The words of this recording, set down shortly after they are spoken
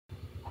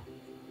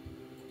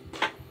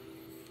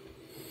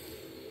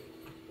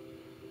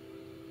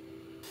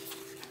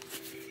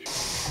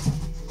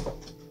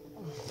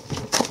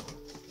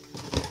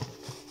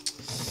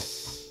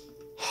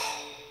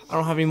I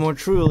don't have any more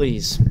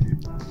Trulies.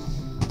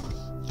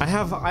 I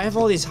have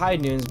all these high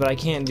noons, but I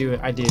can't do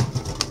it.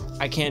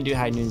 I can't do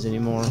high noons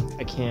anymore.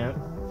 I can't.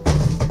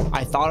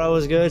 I thought I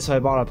was good, so I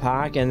bought a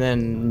pack, and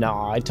then no,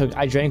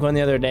 I drank one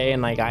the other day,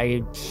 and like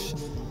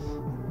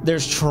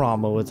there's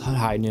trauma with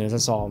high noons.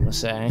 That's all I'm gonna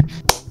say.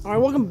 All right,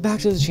 welcome back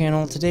to the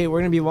channel. Today we're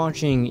gonna be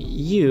watching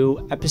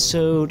You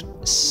episode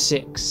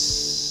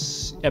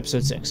 6.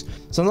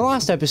 So in the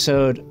last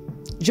episode,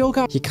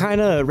 he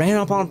kind of ran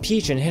up on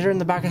Peach and hit her in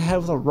the back of the head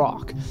with a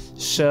rock.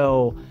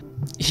 So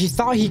he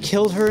thought he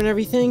killed her and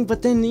everything,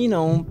 but then, you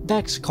know,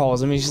 Bex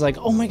calls him and she's like,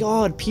 oh my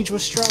god, Peach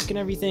was struck and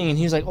everything. And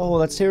he's like, oh,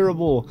 that's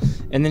terrible.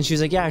 And then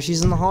she's like, yeah,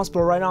 she's in the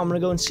hospital right now. I'm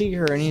gonna go and see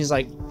her. And he's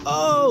like,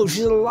 oh,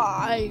 she's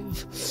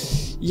alive.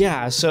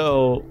 Yeah,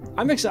 so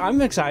I'm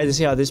excited to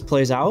see how this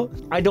plays out.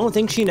 I don't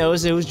think she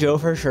knows it was Joe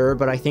for sure,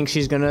 but I think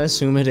she's gonna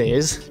assume it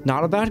is.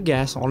 Not a bad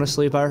guess,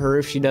 honestly, by her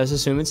if she does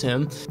assume it's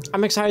him.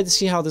 I'm excited to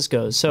see how this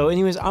goes. So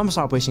anyways, I'm gonna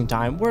stop wasting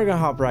time. We're gonna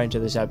hop right into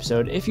this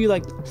episode. If you'd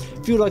like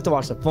to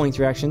watch the full-length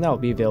reaction, that will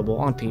be available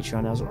on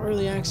Patreon, as well.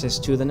 Early access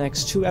to the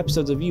next 2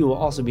 episodes of You will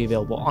also be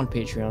available on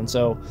Patreon.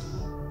 So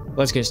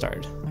let's get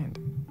started.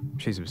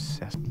 She's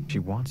obsessed. She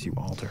wants you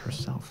all to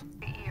herself.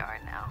 ER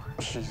now.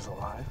 She's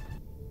alive?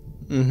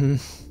 Mm-hmm.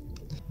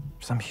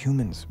 Some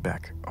humans,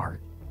 Beck, are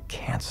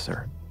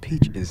cancer.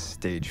 Peach is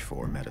stage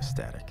 4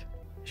 metastatic.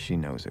 She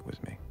knows it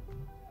was me.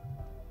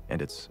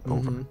 And it's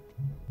over.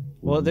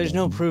 Well, there's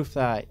no proof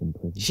that...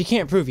 She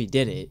can't prove he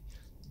did it.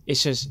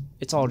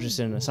 It's all just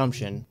an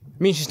assumption.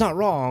 I mean, she's not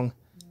wrong,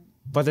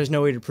 but there's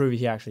no way to prove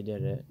he actually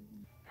did it.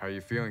 How are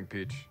you feeling,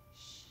 Peach?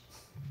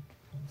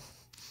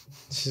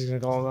 She's gonna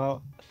call him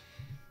out.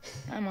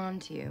 I'm on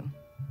to you.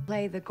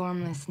 Play the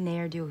gormless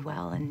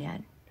ne'er-do-well, and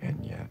yet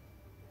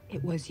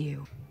it was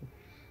you.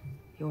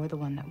 You're the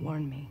one that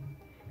warned me.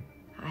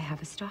 I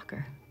have a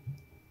stalker.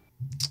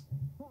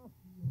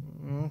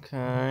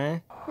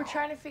 Okay. We're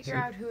trying to figure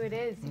out who it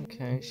is.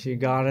 Okay, she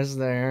got us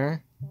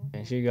there.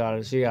 And she got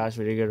us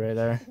pretty good right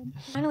there.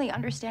 Finally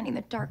understanding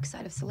the dark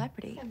side of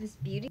celebrity. Of this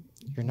beauty.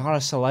 You're not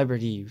a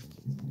celebrity, you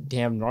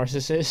damn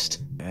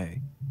narcissist.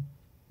 Hey.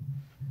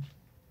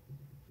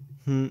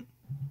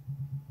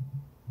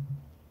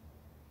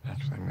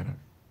 Actually, I'm gonna...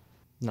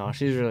 No,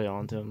 she's really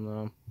onto him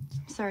though.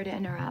 Sorry to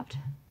interrupt.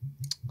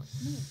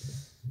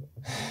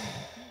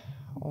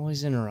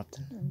 Always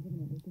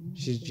interrupting.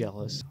 She's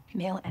jealous.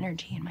 Male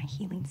energy in my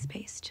healing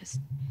space just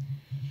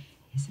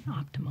isn't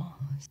optimal.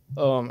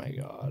 Oh my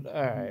god.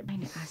 Alright.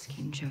 I'm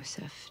asking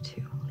Joseph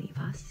to leave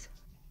us.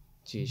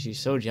 Gee, she's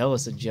so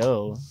jealous of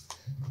Joe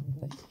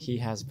that he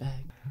has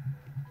back.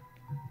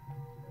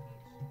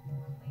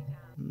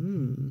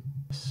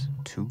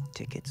 2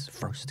 tickets,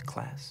 first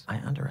class. I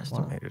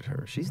underestimated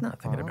her. She's not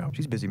thinking about.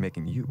 She's busy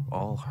making you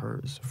all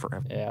hers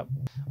forever. Yeah.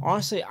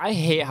 Honestly, I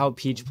hate how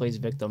Peach plays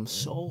victim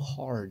so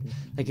hard.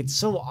 Like, it's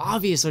so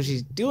obvious what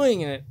she's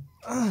doing, and it...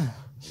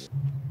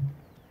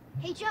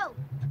 Hey, Joe.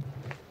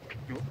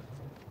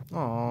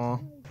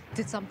 Aww.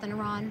 Did something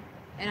wrong,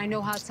 and I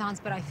know how it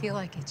sounds, but I feel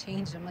like it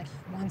changed him like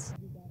once.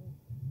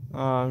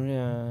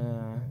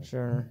 Yeah,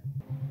 sure.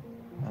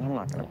 And I'm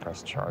not gonna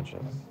press charges.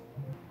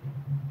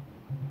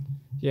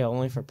 Yeah,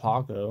 only for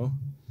Paco.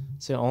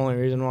 It's the only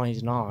reason why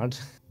he's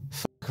not.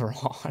 Fuck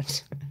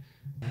Rod.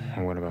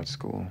 And what about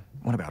school?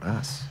 What about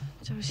us?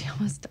 Josie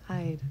almost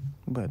died.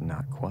 But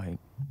not quite.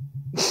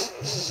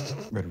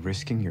 But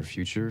risking your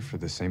future for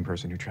the same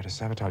person who tried to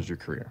sabotage your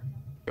career.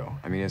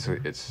 I mean, it's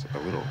a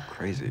little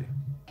crazy.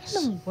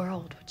 In the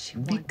world would she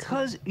want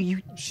Because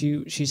you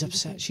She's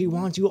upset. She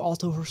wants you all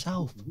to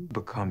herself.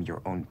 Become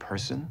your own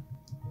person,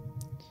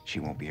 she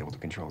won't be able to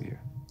control you.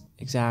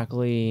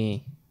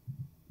 Exactly.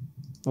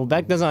 Well,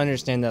 Beck doesn't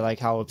understand that, like,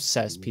 how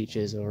obsessed Peach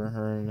is over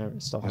her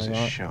and stuff It was like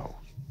a that. show.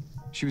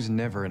 She was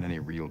never in any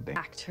real danger.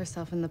 act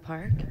herself in the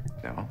park?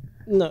 No.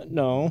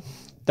 No.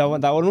 That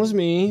one was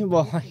me,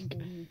 but, like...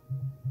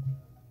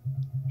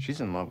 She's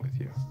in love with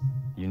you.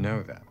 You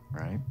know that,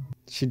 right?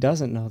 She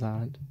doesn't know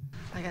that.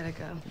 I gotta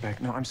go.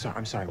 Beck, no, I'm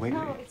sorry. Wait.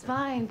 No, it's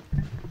fine.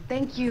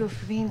 Thank you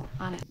for being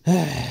honest.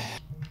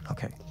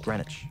 Okay,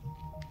 Greenwich.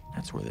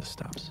 That's where this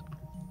stops.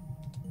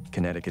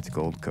 Connecticut's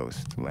Gold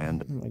Coast,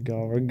 land Oh my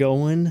god, we're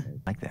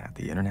going. like that.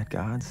 The internet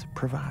gods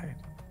provide.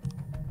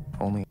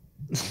 Only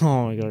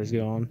Oh my god, he's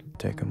gone.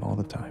 take them all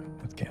the time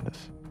with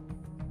Candace.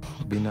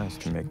 It'd be nice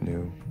to make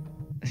new.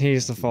 He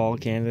used to follow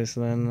Candace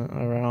then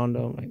around.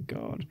 Oh my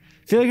god.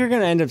 I feel like you're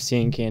gonna end up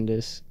seeing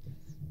Candace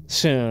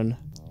soon.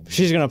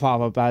 She's gonna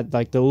pop up at,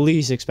 like, the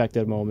least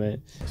expected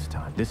moment.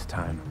 This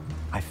time,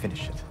 I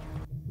finish it.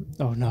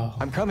 Oh no.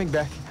 I'm coming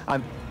back.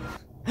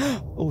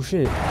 Oh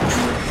shit.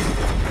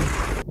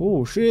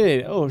 Oh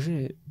shit. Oh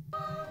shit.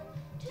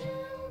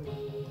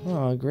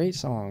 Oh, great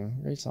song.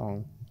 Great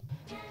song.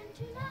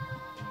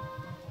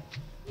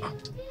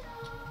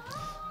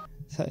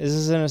 Is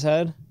this in his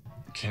head?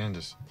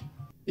 Candace.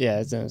 Yeah,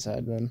 it's in his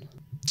head then.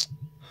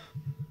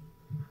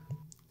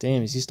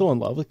 Damn, is he still in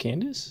love with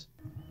Candace?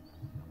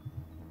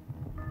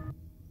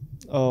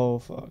 Oh,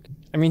 fuck.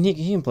 I mean, he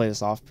can play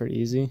this off pretty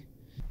easy.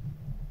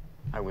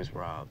 I was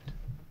robbed.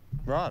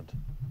 Robbed?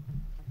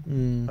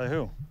 By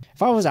who?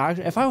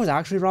 If I was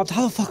actually robbed,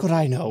 how the fuck would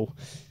I know?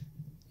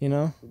 You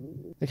know?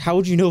 Like, how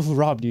would you know who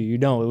robbed you? You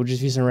don't. It would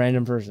just be some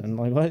random person.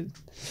 Like, what?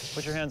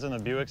 Put your hands on the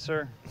Buick,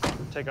 sir.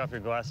 Take off your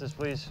glasses,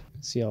 please.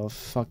 See how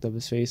fucked up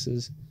his face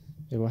is.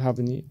 Like, what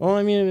happened to you? Well,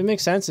 I mean, it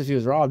makes sense if he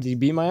was robbed. He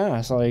beat my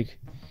ass. Like,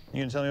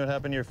 You gonna tell me what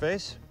happened to your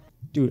face?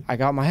 dude, I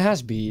got my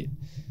ass beat.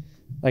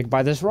 Like,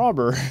 by this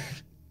robber.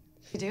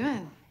 What you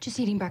doing? Just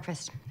eating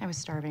breakfast. I was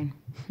starving.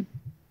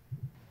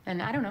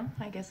 And I don't know.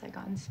 I guess I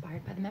got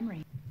inspired by the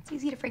memory. It's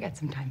easy to forget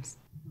sometimes.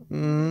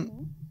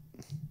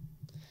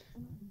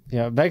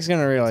 Yeah, Beck's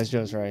gonna realize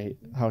Joe's right.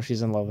 How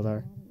she's in love with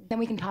her. Then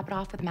we can top it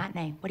off with a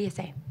matinee. What do you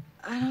say?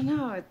 I don't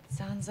know. It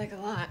sounds like a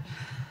lot.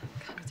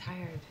 Kind of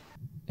tired.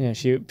 Yeah,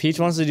 Peach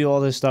wants to do all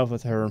this stuff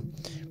with her.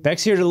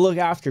 Beck's here to look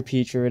after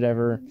Peach or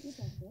whatever.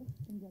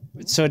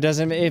 So it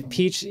doesn't. If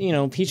Peach, you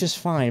know, Peach is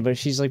fine, but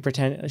she's like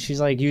she's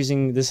like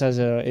using this as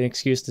an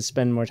excuse to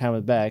spend more time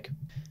with Beck.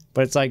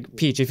 But it's like,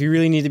 Peach, if you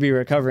really need to be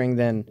recovering,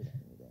 then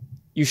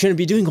you shouldn't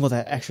be doing all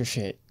that extra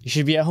shit. You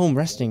should be at home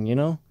resting, you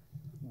know?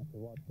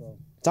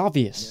 It's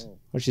obvious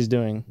what she's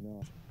doing.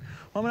 Well,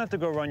 I'm gonna have to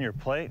go run your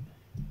plate.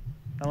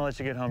 I'm gonna let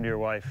you get home to your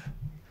wife.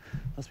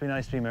 Must be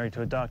nice to be married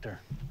to a doctor.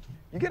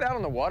 You get out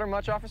on the water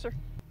much, officer?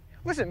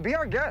 Listen, be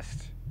our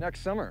guest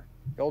next summer.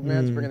 The old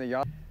man's bringing the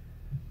yacht.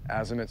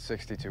 Azimuth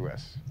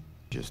 62S.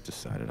 Just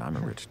decided I'm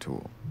a rich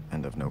tool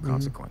and of no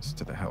consequence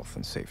to the health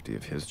and safety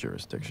of his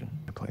jurisdiction.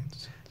 The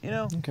plates. You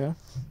know, Okay.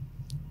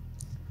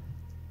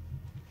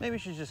 maybe you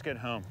should just get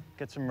home,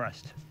 get some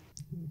rest.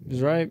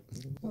 He's right.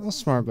 That was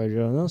smart by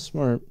Joe. That was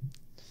smart.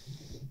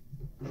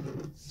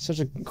 Such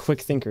a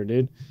quick thinker,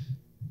 dude.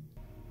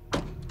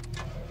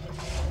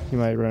 He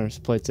might run his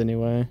plates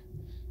anyway.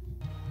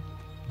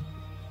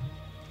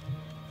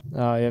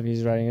 Oh, yep,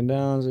 he's writing it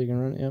down so you can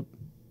run it. Yep.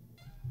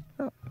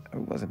 Well, I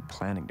wasn't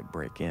planning to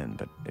break in,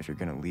 but if you're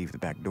gonna leave the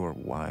back door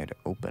wide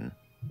open,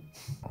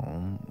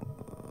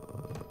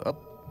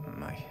 up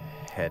my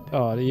head.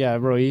 Oh, yeah,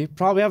 bro, you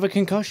probably have a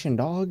concussion,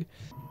 dog.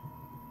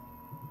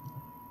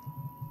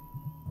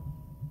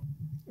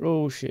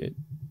 Oh, shit.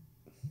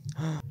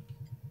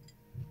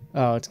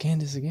 Oh, it's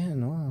Candace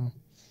again. Wow.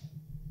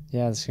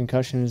 Yeah, this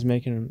concussion is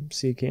making him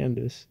see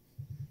Candace.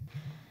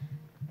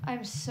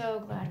 I'm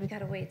so glad we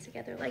got away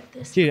together like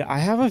this. Dude, I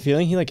have a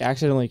feeling he, like,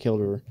 accidentally killed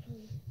her.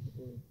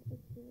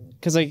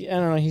 Because, like, I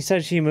don't know, he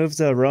said she moved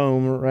to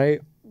Rome,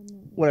 right?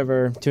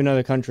 Whatever, to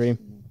another country.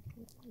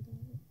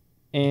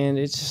 And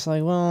it's just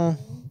like, well,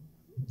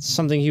 it's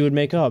something he would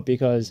make up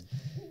because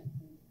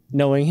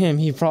knowing him,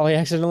 he probably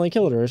accidentally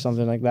killed her or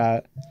something like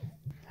that.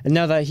 And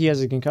now that he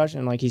has a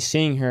concussion, like, he's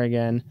seeing her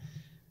again.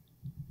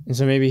 And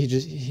so maybe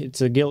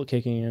it's a guilt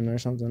kicking in or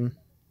something.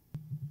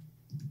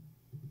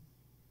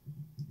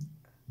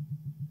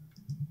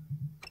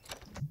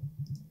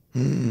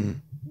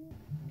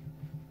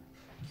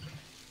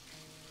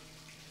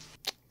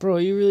 Bro, are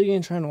you really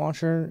gonna try and watch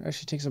her as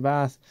she takes a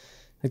bath?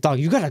 Like, dog,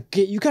 you gotta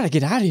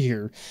get out of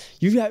here.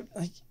 You got,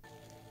 like...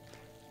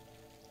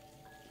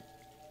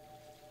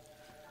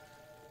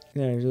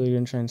 Yeah, he's really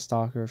gonna try and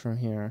stalk her from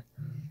here.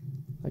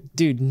 Like,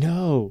 dude,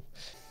 no.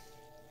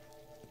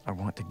 I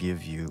want to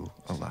give you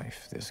a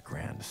life this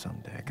grand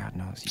someday. God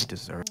knows you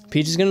deserve.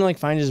 Peach is gonna, like,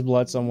 find his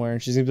blood somewhere,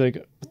 and she's gonna be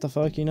like, what the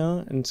fuck, you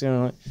know? And it's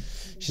gonna, like,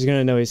 she's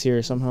gonna know he's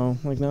here somehow,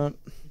 like that.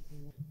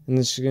 And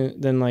then she's gonna,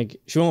 then, like,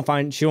 she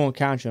won't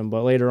catch him,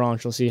 but later on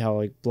she'll see how,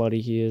 like,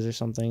 bloody he is or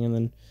something, and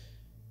then,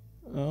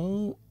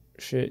 oh,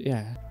 shit,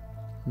 yeah.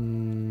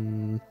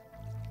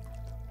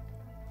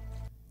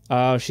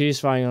 Oh, she's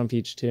spying on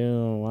Peach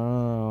too,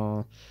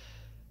 wow.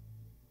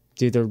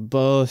 Dude, they're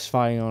both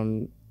spying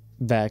on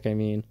Beck, I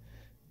mean.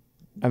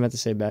 I meant to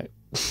say Beck.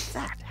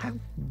 That, how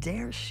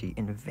dare she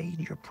invade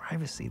your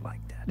privacy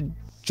like that?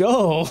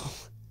 Joe,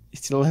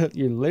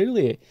 you're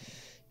literally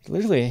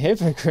a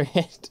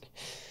hypocrite.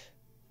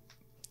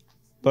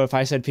 But if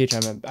I said Peach,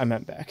 I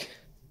meant Beck.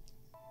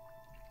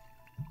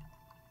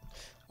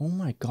 Oh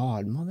my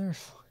God,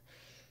 motherfucker!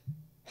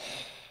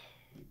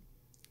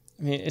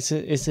 I mean, it's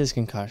his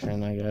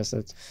concussion, I guess.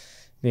 That's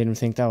made him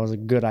think that was a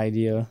good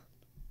idea.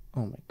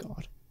 Oh my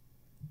God,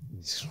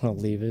 he's just gonna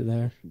leave it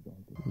there.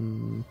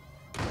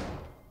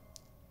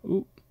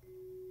 Ooh.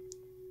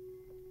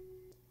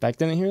 Beck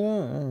didn't hear that?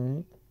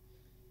 Alright.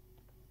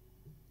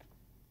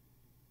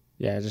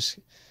 Yeah, just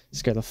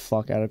scare the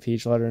fuck out of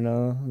Peach, let her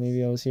know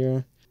maybe I was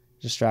here.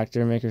 Distract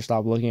her, make her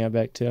stop looking at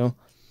Beck too.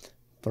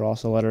 But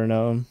also let her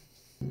know.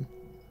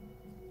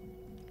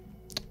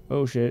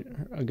 Oh shit,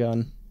 a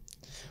gun.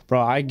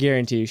 Bro, I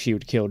guarantee you she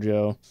would kill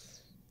Joe.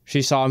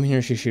 She saw him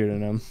here, she's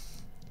shooting him.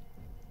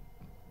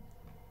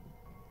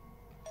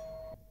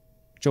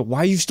 Joe, why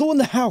are you still in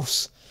the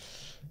house?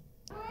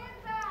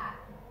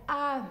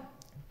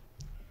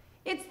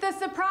 It's the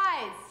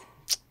surprise.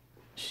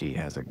 She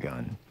has a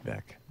gun,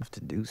 Beck. Have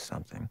to do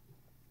something.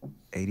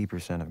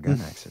 80% of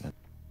gun accident.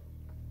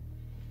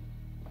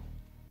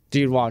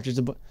 Dude, watch. It's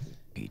a...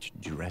 Peach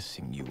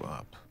dressing you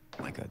up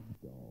like a...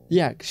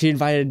 Yeah, she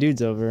invited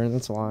dudes over,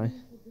 that's why.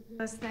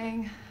 This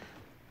thing.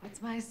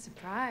 What's my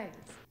surprise?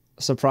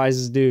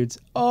 Surprises dudes.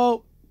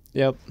 Oh,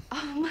 yep.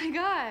 Oh my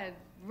God,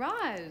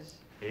 Raj.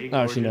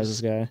 Oh, she knows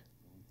this guy.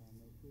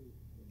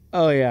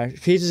 Oh yeah,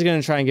 Peach is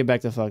gonna try and get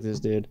back to fuck this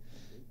dude.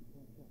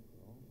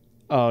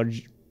 Oh,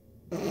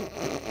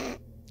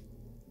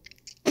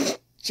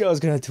 Joe's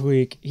gonna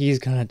tweak. He's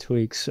gonna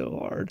tweak so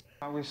hard.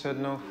 We said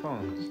no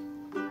phones.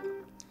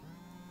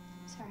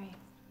 Sorry.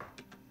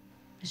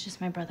 It's just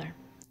my brother.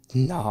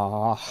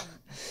 Nah,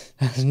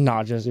 that's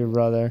not just your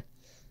brother.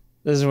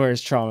 This is where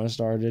his trauma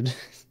started.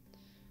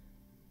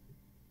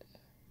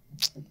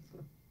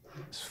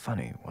 It's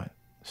funny what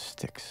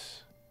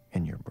sticks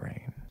in your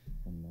brain.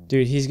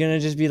 Dude, he's gonna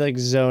just be like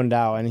zoned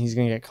out and he's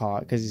gonna get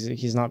caught because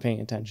he's not paying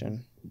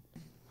attention.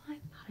 I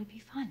thought it'd be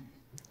fun.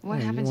 What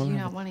Yeah, happened to you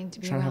wanna not wanting to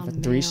be trying to have a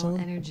around threesome?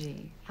 male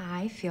energy?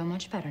 I feel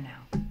much better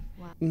now.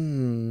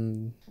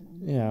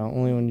 Yeah,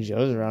 only when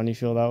Joe's around you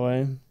feel that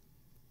way.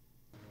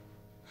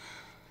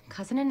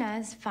 Cousin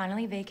Inez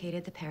finally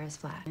vacated the Paris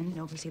flat and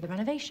oversee the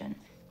renovation.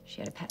 She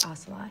had a pet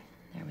ocelot.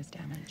 There was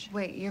damage.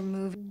 Wait, you're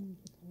moving?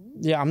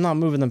 Yeah, I'm not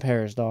moving to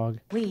Paris, dog.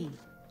 We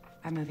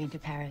are moving to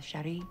Paris,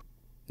 Shari.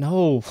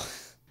 No.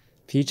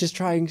 Peach is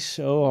trying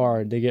so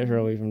hard to get her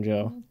away from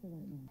Joe.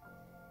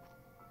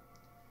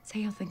 Say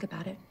you'll think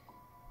about it.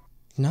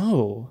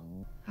 No.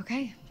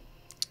 Okay.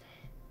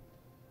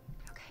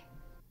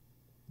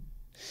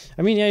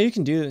 I mean, yeah, you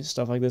can do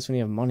stuff like this when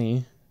you have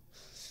money.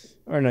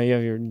 Or no, you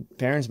have your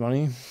parents'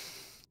 money.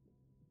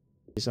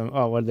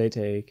 Oh, what did they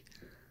take?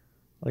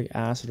 Like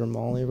acid or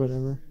Molly or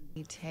whatever?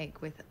 You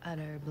take with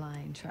utter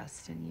blind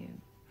trust in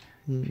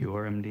you.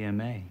 Pure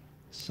MDMA.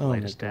 Oh my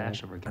Latest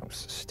dash God. over.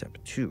 Step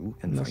 2,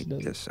 invite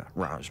this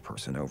Raj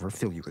person over,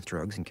 fill you with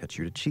drugs, and get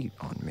you to cheat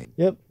on me.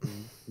 Yep.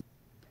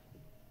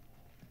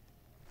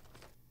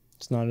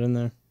 It's not in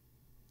there.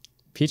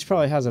 Peach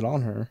probably has it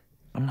on her.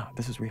 I'm not.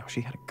 This is real.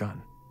 She had a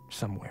gun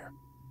somewhere.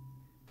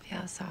 Feel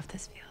how soft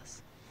this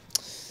feels.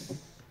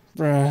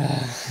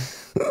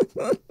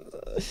 Bruh.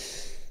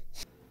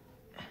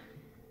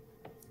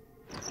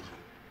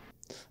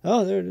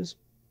 Oh, there it is.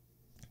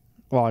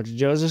 Watch,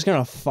 Joe's just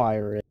gonna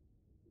fire it.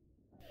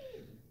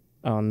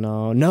 Oh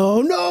no,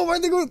 no, no!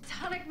 Where'd they go?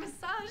 Tonic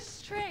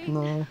massage train.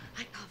 No,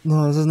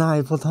 no, this is not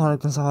a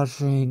platonic massage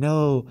train.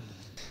 No.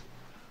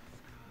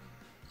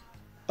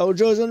 Oh,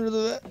 Joe's under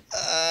the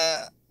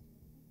bed.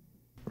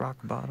 Rock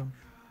bottom.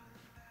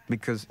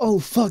 Because. Oh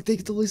fuck! They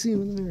can totally see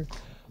him in the mirror.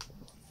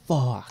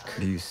 Fuck.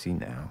 Do you see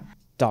now?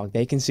 Dog,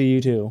 they can see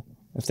you too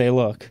if they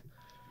look.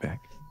 Beck.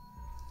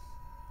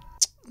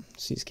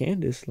 Sees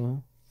Candace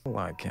though.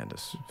 Why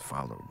Candace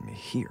followed me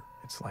here?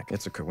 It's like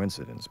it's a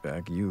coincidence,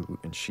 Beck. You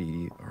and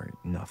she are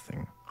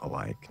nothing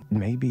alike.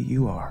 Maybe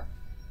you are.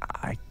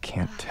 I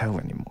can't tell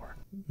anymore.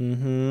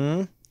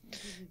 Mm-hmm.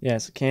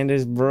 Yes,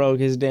 Candace broke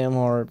his damn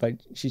heart, but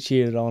she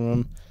cheated on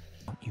him.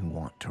 Don't you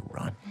want to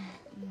run?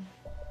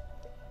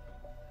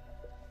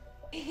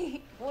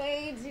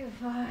 Way too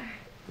far.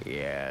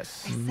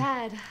 Yes.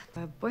 I said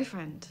a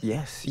boyfriend.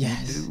 Yes,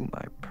 Yes. you do,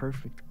 my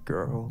perfect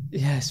girl.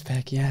 Yes,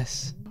 Beck,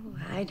 yes.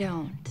 I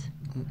don't.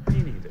 Me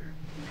neither.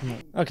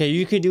 Okay,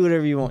 you could do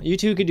whatever you want. You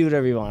two could do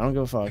whatever you want. I don't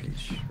give a fuck.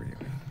 Peach, really.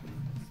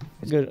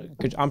 Good,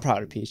 good. I'm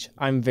proud of Peach.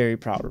 I'm very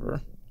proud of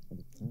her.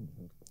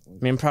 I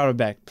mean, I'm proud of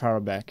Beck. Proud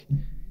of Beck.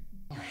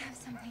 I have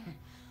something.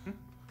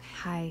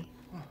 Hi.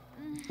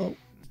 Oh,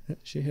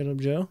 she hit up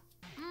Joe.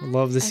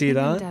 Love to see I'm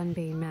that. done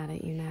being mad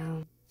at you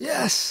now.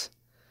 Yes.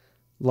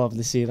 Love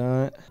to see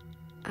that.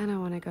 I don't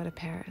want to go to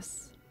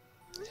Paris.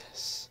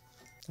 Yes.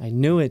 I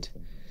knew it.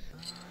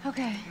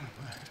 Okay.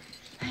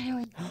 I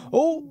know.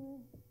 Oh.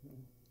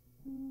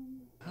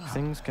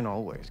 Things can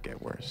always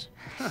get worse.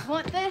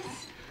 Want this?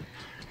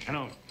 I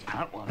don't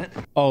not want it.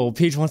 Oh,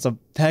 Peach wants to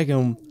peg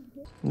him.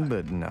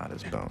 But not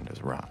as boned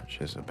as Raj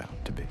is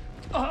about to be.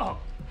 Oh,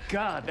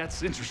 God,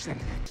 that's interesting.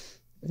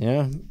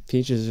 Yeah,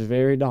 Peach is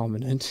very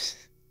dominant.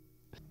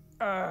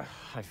 I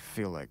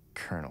feel like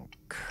Colonel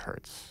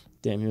Kurtz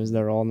Damn, he was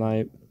there all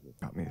night.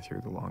 got me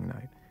through the long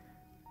night.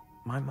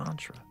 My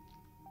mantra.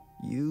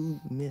 You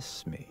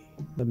miss me.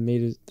 That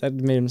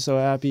made him so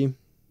happy.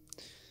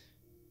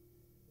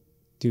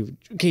 Dude,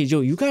 okay,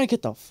 Joe, you gotta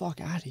get the fuck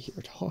out of here,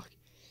 dog.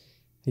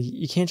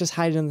 You can't just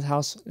hide in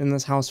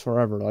this house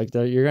forever. Like,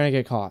 you're gonna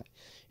get caught.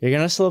 You're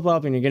gonna slip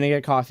up and you're gonna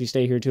get caught if you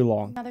stay here too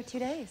long. Another 2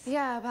 days.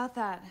 Yeah, about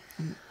that.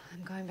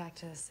 I'm going back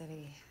to the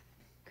city.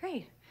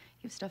 Great.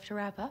 You have stuff to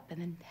wrap up and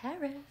then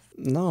Paris.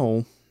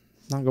 No,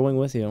 not going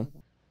with you.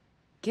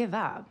 Give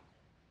up.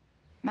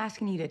 I'm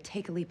asking you to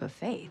take a leap of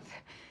faith.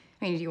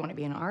 I mean, do you want to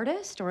be an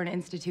artist or an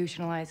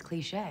institutionalized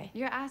cliche?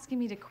 You're asking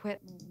me to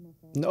quit.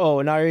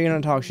 No, now you're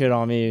gonna talk shit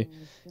on me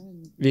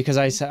because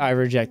I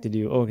rejected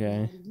you.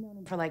 Okay.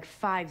 For like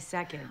 5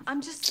 seconds.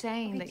 I'm just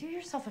saying Okay, that. do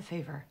yourself a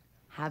favor.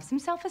 Have some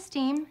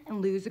self-esteem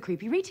and lose a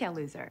creepy retail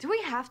loser. Do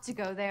we have to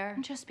go there?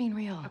 I'm just being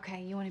real.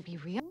 Okay, you want to be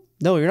real?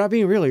 No, you're not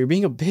being real. You're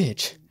being a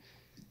bitch.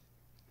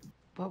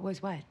 What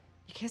was what?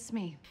 You kissed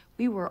me.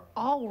 We were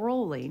all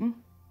rolling.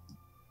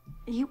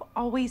 You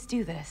always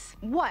do this.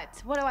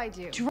 What? What do I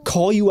do?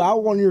 Call you out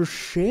on your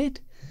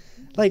shit?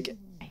 Like,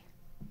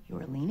 You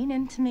were leaning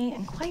into me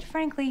and quite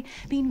frankly,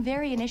 being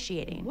very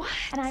initiating. What?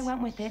 And I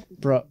went with it.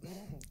 bro,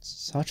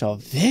 such a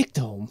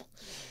victim.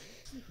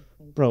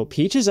 Bro,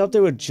 Peach is up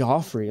there with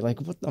Joffrey. Like,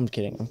 what? I'm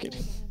kidding. I'm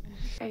kidding.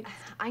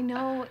 I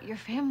know your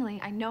family.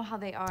 I know how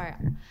they are.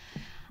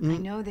 I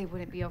know they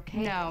wouldn't be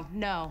okay.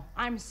 No,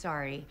 I'm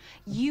sorry.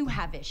 You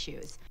have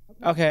issues.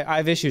 Okay, I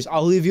have issues.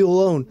 I'll leave you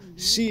alone.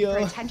 See For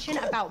ya. attention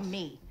about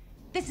me.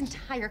 This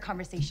entire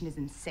conversation is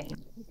insane.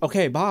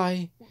 Okay,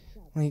 bye.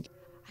 Like,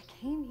 I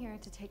came here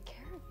to take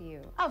care of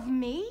you. Of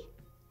me?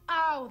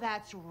 Oh,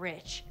 that's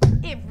rich.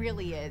 It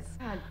really is.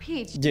 God,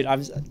 Peach. dude,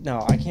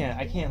 no, I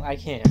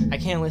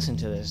can't listen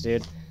to this,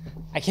 dude.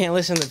 I can't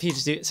listen to Peach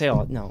say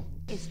all. No.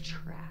 Is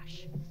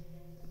trash.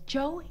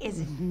 Joe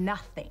is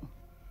nothing.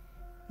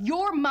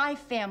 You're my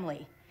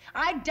family.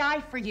 I'd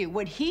die for you,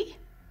 would he?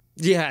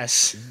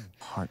 Yes.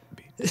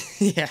 Heartbeat.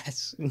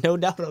 Yes, no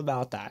doubt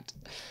about that.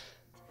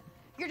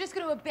 You're just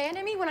gonna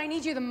abandon me when I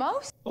need you the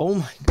most? Oh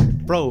my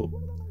god, bro.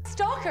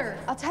 Stalker!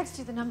 I'll text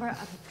you the number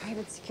of a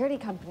private security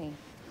company.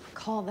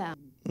 Call them.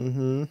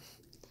 Mm-hmm.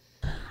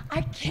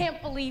 I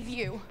can't believe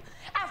you.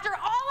 After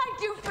all I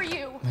do for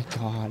you. Oh my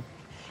god.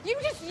 You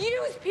just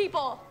use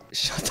people.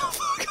 Shut the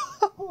fuck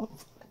up.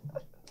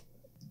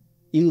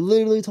 You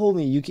literally told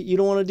me you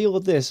don't want to deal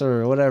with this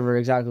or whatever,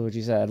 exactly what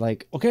you said.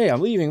 Like, okay,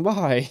 I'm leaving,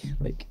 bye.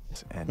 Like,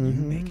 and you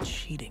make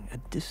cheating a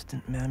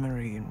distant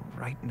memory, and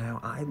right now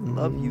I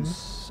love you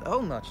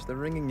so much. The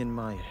ringing in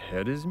my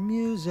head is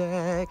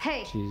music.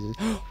 Hey. Jesus.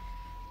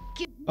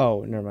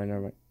 Oh, never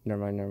mind.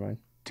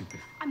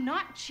 I'm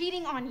not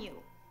cheating on you.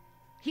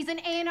 He's an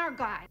A&R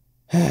guy.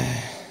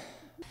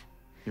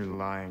 You're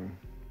lying.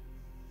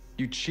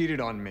 You cheated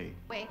on me.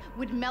 Way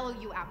would mellow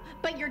you out,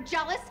 but you're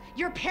jealous,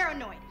 you're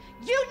paranoid.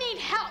 You need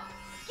help.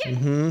 Get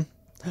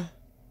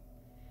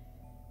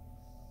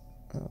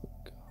Oh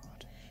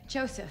god.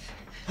 Joseph.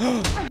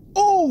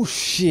 Oh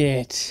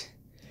shit.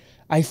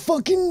 I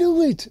fucking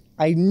knew it.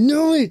 I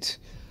knew it.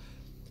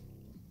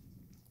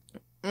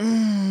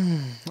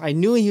 I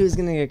knew he was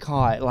gonna get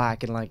caught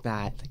lacking like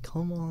that. Like,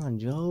 come on,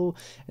 Joe.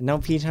 And now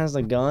Peach has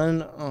the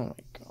gun. Oh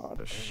my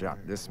god. I shot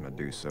this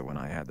Medusa when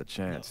I had the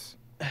chance.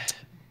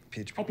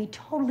 Peach. I'd be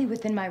totally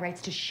within my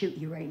rights to shoot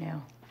you right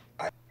now.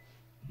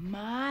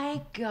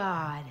 My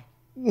God.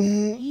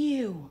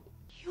 You're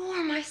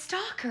my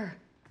stalker.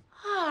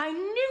 Oh, I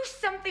knew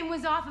something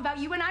was off about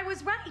you and I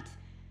was right.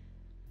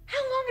 How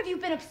long have you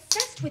been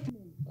obsessed with me?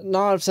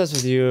 Not obsessed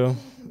with you.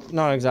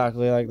 Not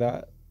exactly like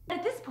that.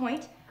 At this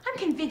point, I'm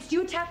convinced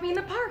you attacked me in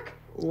the park.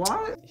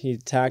 What? He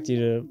attacked you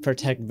to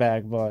protect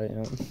back, but you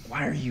know.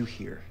 Why are you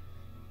here?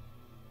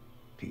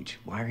 Peach,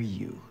 why are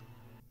you?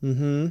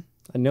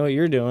 I know what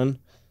you're doing.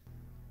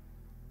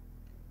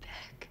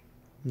 Beck.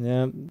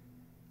 Yeah.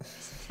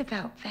 It's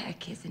about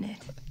Beck, isn't it?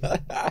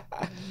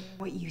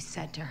 What you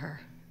said to her.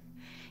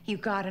 You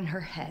got in her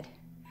head.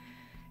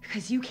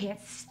 Because you can't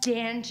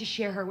stand to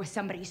share her with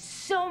somebody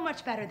so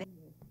much better than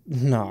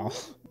you. No.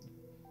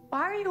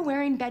 Why are you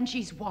wearing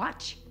Benji's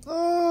watch?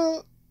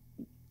 You're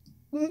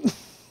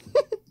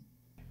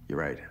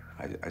right.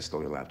 I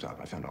stole your laptop.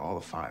 I found all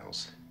the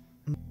files.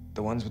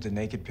 The ones with the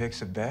naked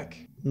pics of Beck?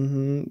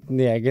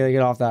 Yeah,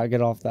 get off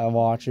that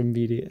watch and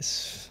beat it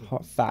as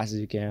fast as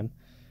you can.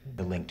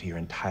 The link to your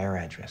entire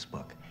address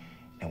book.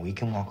 And we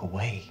can walk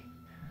away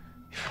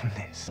from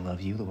this. I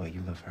love you the way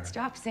you love her.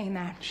 Stop saying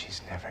that.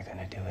 She's never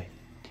gonna do it.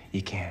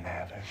 You can't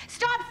have her.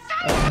 Stop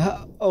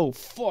saying Oh,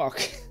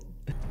 fuck.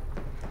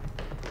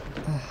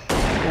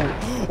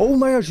 Oh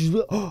my god,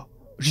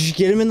 did she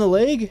get him in the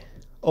leg?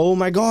 Oh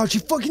my god, she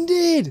fucking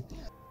did!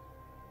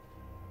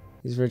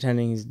 He's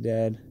pretending he's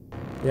dead.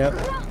 Yep.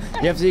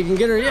 Yep, so you can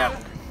get her,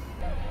 yep!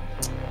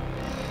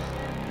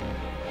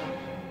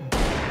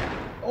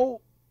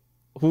 Oh!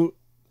 Who?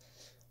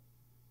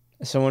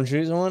 Someone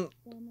shoot someone?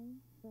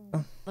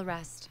 the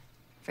rest.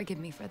 Forgive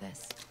me for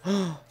this.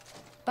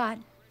 But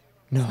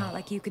No. it's not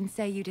like you can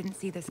say you didn't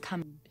see this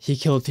coming. He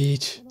killed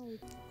Peach.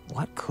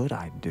 What could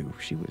I do?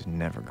 She was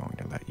never going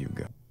to let you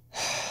go.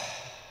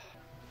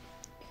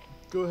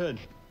 Go ahead.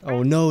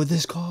 Oh no,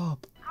 this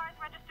cop. Cars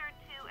registered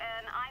to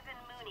an Ivan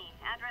Mooney,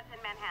 address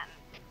in Manhattan.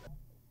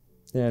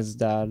 Yeah, his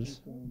dad.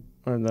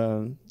 Or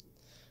the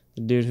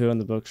dude who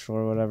owned the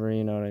bookstore or whatever,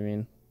 you know what I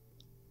mean.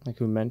 Like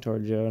who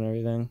mentored Joe and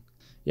everything.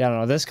 Yeah, I don't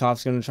know, this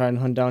cop's gonna try and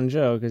hunt down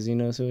Joe because he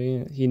knows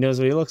he knows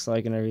what he looks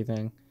like and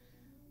everything.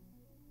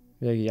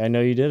 Like, I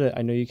know you did it.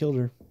 I know you killed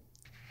her.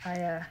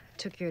 I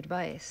took your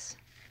advice.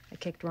 I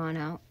kicked Ron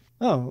out.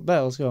 Oh,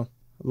 bet, let's go.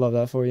 Love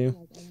that for you.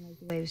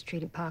 The way he was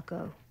treated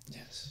Paco.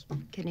 Yes.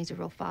 Kid needs a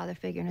real father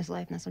figure in his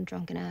life, not some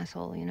drunken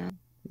asshole, you know?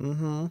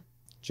 Mm-hmm.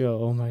 Joe,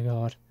 oh my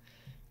god.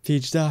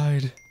 Peach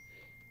died.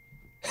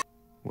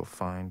 We'll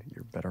find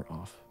you're better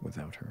off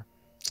without her.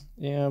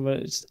 Yeah, but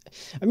it's...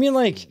 I mean,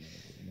 like...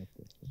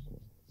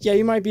 Yeah,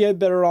 you might be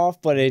better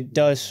off, but it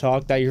does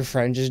suck that your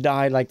friend just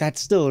died. Like, that's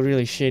still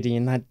really shitty,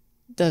 and that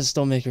does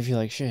still make her feel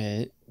like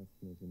shit.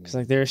 Because,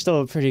 like, they're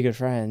still pretty good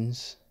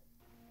friends.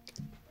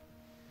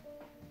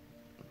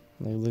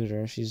 Like, look at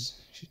her. She,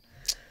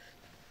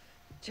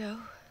 Joe?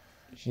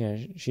 yeah,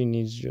 she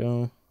needs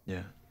Joe.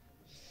 Yeah.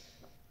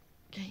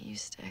 Can't you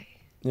stay?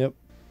 Yep.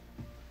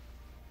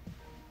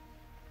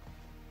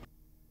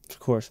 Of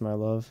course, my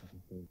love.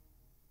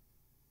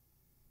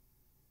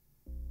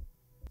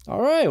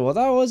 All right, well,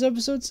 that was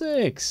episode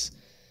 6.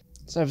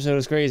 This episode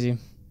was crazy.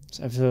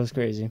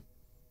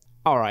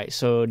 All right,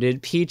 so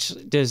did Peach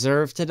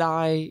deserve to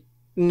die?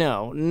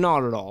 No,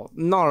 not at all.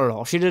 Not at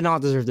all. She did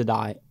not deserve to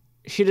die.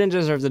 She didn't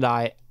deserve to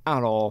die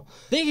at all.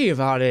 Thinking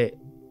about it,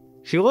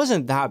 she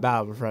wasn't that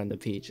bad of a friend to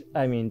Peach.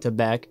 I mean, to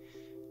Beck.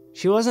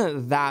 She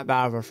wasn't that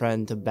bad of a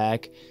friend to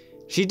Beck.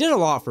 She did a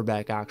lot for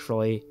Beck,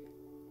 actually.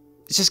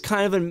 It's just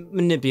kind of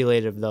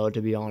manipulative, though,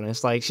 to be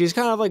honest. Like, she's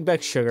kind of like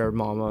Beck's sugar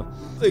mama.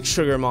 Like,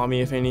 sugar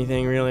mommy, if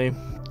anything, really.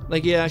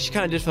 Like, yeah, she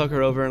kind of did fuck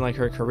her over in, like,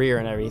 her career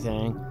and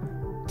everything.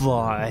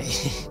 But,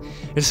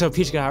 so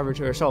Peach could have her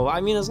to herself. I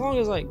mean, as long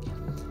as, like,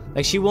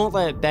 she won't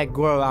let Beck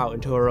grow out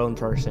into her own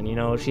person, you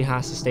know? She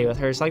has to stay with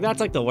her. So, like, that's,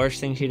 like, the worst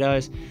thing she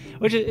does.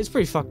 Which is, it's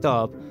pretty fucked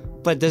up.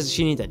 But does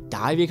she need to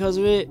die because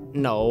of it?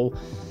 No.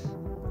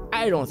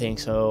 I don't think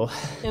so.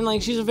 And,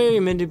 like, she's a very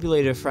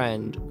manipulative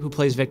friend who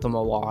plays victim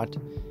a lot.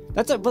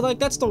 But, like,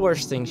 that's the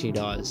worst thing she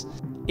does.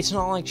 It's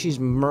not like she's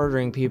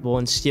murdering people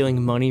and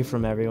stealing money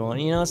from everyone.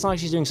 You know, it's not like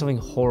she's doing something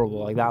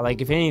horrible like that.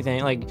 Like, if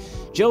anything, like,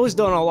 Joe's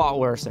done a lot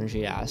worse than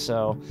she has,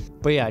 so.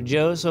 But yeah,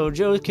 Joe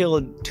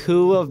killed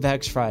 2 of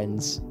Beck's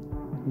friends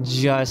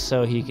just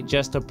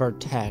to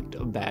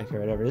protect Beck or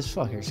whatever. This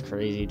fucker's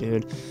crazy,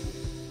 dude.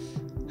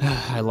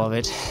 I love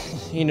it.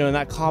 You know, and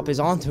that cop is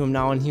onto him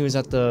now, and he was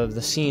at the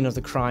scene of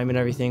the crime and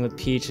everything with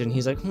Peach, and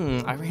he's like,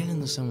 I ran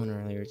into someone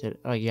earlier,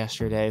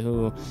 yesterday,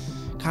 who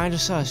kind of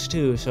sus,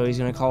 too, so he's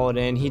gonna call it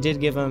in. He did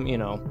give him, you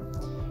know,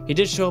 he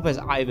did show up as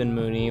Ivan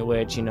Mooney,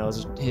 which, you know,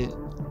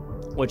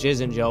 which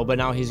isn't Joe, but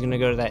now he's gonna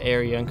go to that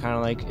area and kind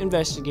of, like,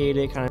 investigate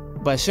it,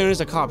 but as soon as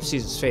the cop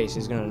sees his face,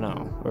 he's gonna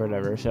know, or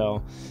whatever,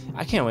 so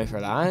I can't wait for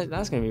that.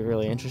 That's gonna be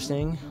really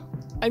interesting.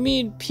 I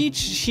mean, Peach,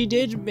 she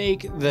did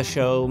make the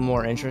show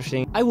more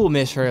interesting. I will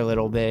miss her a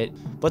little bit.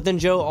 But then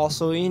Joe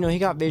also, you know, he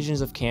got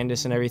visions of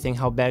Candace and everything,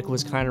 how Beck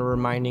was kind of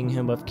reminding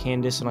him of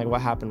Candace and, like,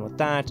 what happened with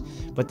that.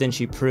 But then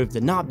she proved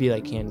to not be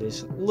like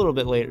Candace a little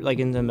bit later, like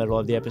in the middle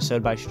of the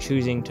episode, by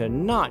choosing to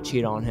not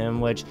cheat on him,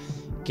 which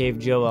gave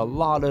Joe a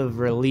lot of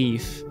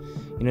relief.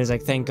 You know, he's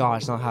like, thank God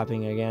it's not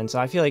happening again. So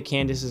I feel like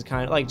Candace is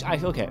kind of like,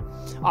 okay,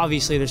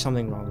 obviously there's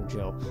something wrong with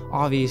Joe.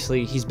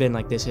 Obviously he's been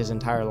like this his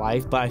entire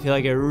life, but I feel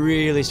like it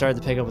really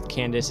started to pick up with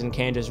Candace, and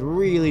Candace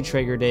really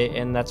triggered it,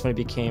 and that's when it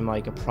became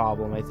like a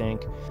problem, I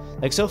think.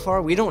 Like, so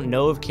far, we don't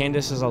know if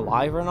Candace is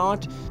alive or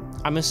not.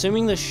 I'm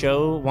assuming the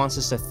show wants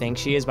us to think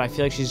she is, but I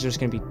feel like she's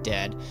just gonna be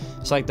dead.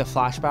 So like the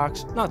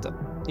flashbacks,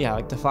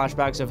 like the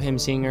flashbacks of him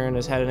seeing her in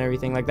his head and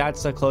everything, like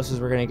that's the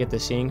closest we're gonna get to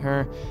seeing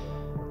her.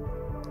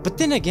 But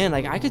then again,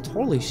 like, I could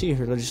totally see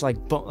her just, like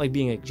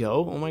being like,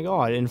 Joe, oh my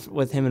God, and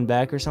with him and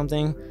Beck or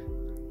something.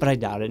 But I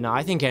doubt it. No,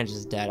 I think Candace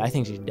is dead. I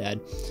think she's dead.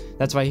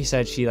 That's why he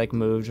said she, like,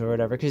 moved or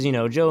whatever. Because, you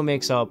know, Joe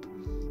makes stuff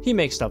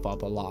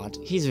up a lot.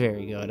 He's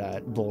very good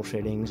at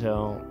bullshitting,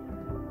 so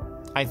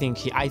I think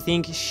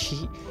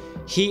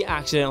he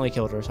accidentally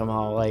killed her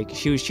somehow. Like,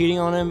 she was cheating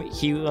on him.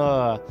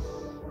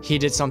 He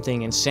did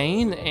something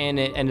insane, and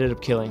it ended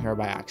up killing her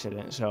by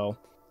accident, so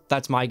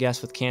that's my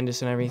guess with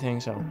Candace and everything,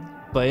 so.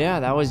 But yeah,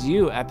 that was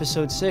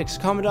episode 6.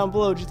 Comment down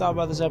below what you thought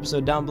about this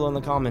episode down below in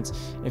the comments.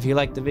 If you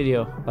liked the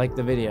video, like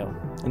the video.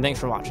 And thanks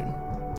for watching.